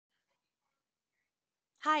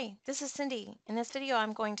Hi, this is Cindy. In this video,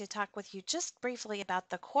 I'm going to talk with you just briefly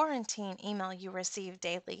about the quarantine email you receive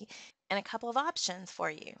daily and a couple of options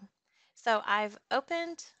for you. So I've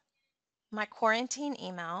opened my quarantine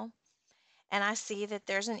email and I see that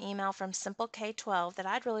there's an email from Simple K-12 that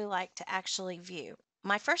I'd really like to actually view.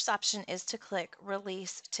 My first option is to click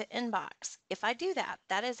Release to Inbox. If I do that,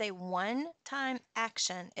 that is a one-time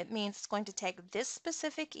action. It means it's going to take this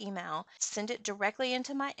specific email, send it directly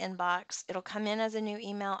into my inbox. It'll come in as a new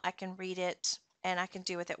email. I can read it and I can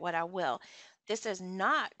do with it what I will. This is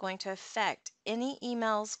not going to affect any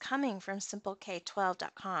emails coming from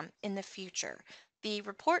simpleK12.com in the future. The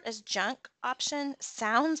report as junk option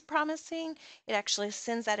sounds promising. It actually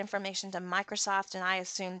sends that information to Microsoft, and I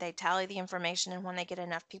assume they tally the information, and when they get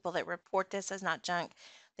enough people that report this as not junk,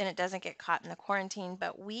 then it doesn't get caught in the quarantine.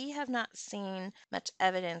 But we have not seen much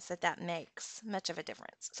evidence that that makes much of a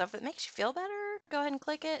difference. So if it makes you feel better, go ahead and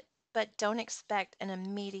click it, but don't expect an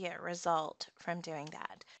immediate result from doing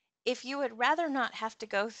that. If you would rather not have to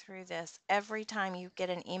go through this every time you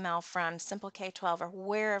get an email from Simple K-12 or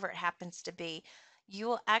wherever it happens to be, you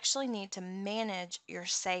will actually need to manage your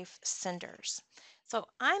safe senders. So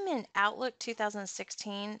I'm in Outlook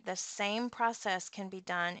 2016. The same process can be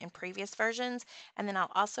done in previous versions, and then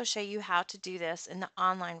I'll also show you how to do this in the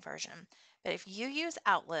online version. But if you use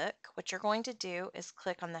Outlook, what you're going to do is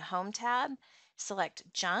click on the Home tab, select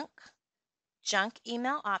Junk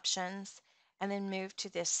Email Options, and then move to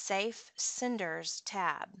this Safe Senders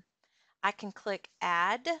tab. I can click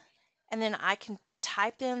Add, and then I can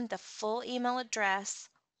type in the full email address,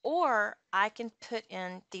 or I can put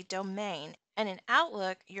in the domain. And in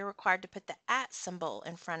Outlook, you're required to put the @ symbol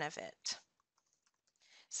in front of it.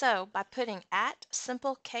 So by putting at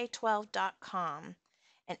simpleK12.com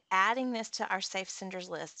and adding this to our safe senders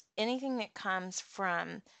list, anything that comes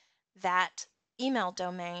from that email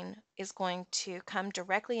domain is going to come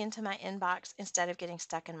directly into my inbox instead of getting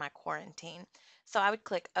stuck in my quarantine. So I would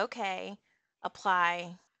click OK,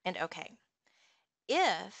 apply, and OK.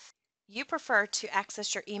 If you prefer to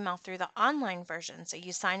access your email through the online version, so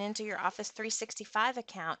you sign into your Office 365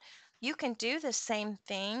 account, you can do the same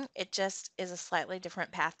thing. It just is a slightly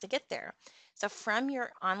different path to get there. So from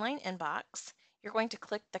your online inbox, you're going to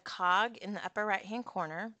click the cog in the upper right-hand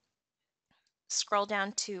corner, scroll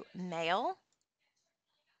down to Mail.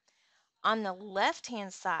 On the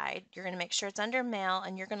left-hand side, you're going to make sure it's under Mail,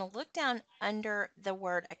 and you're going to look down under the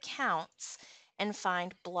word Accounts and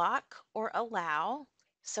find Block or Allow.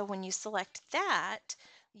 So when you select that,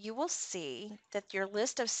 you will see that your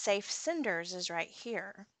list of safe senders is right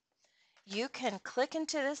here. You can click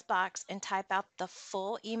into this box and type out the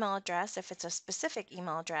full email address if it's a specific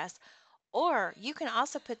email address, or you can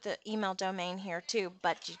also put the email domain here too,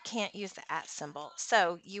 but you can't use the @ symbol.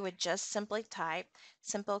 So you would just simply type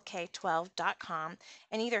simpleK12.com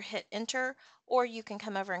and either hit enter, or you can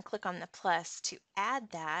come over and click on the plus to add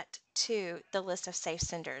that to the list of safe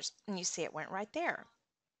senders. And you see it went right there.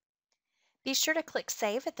 Be sure to click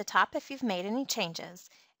Save at the top if you've made any changes.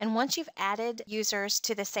 And once you've added users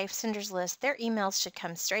to the Safe Senders list, their emails should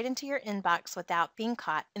come straight into your inbox without being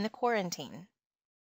caught in the quarantine.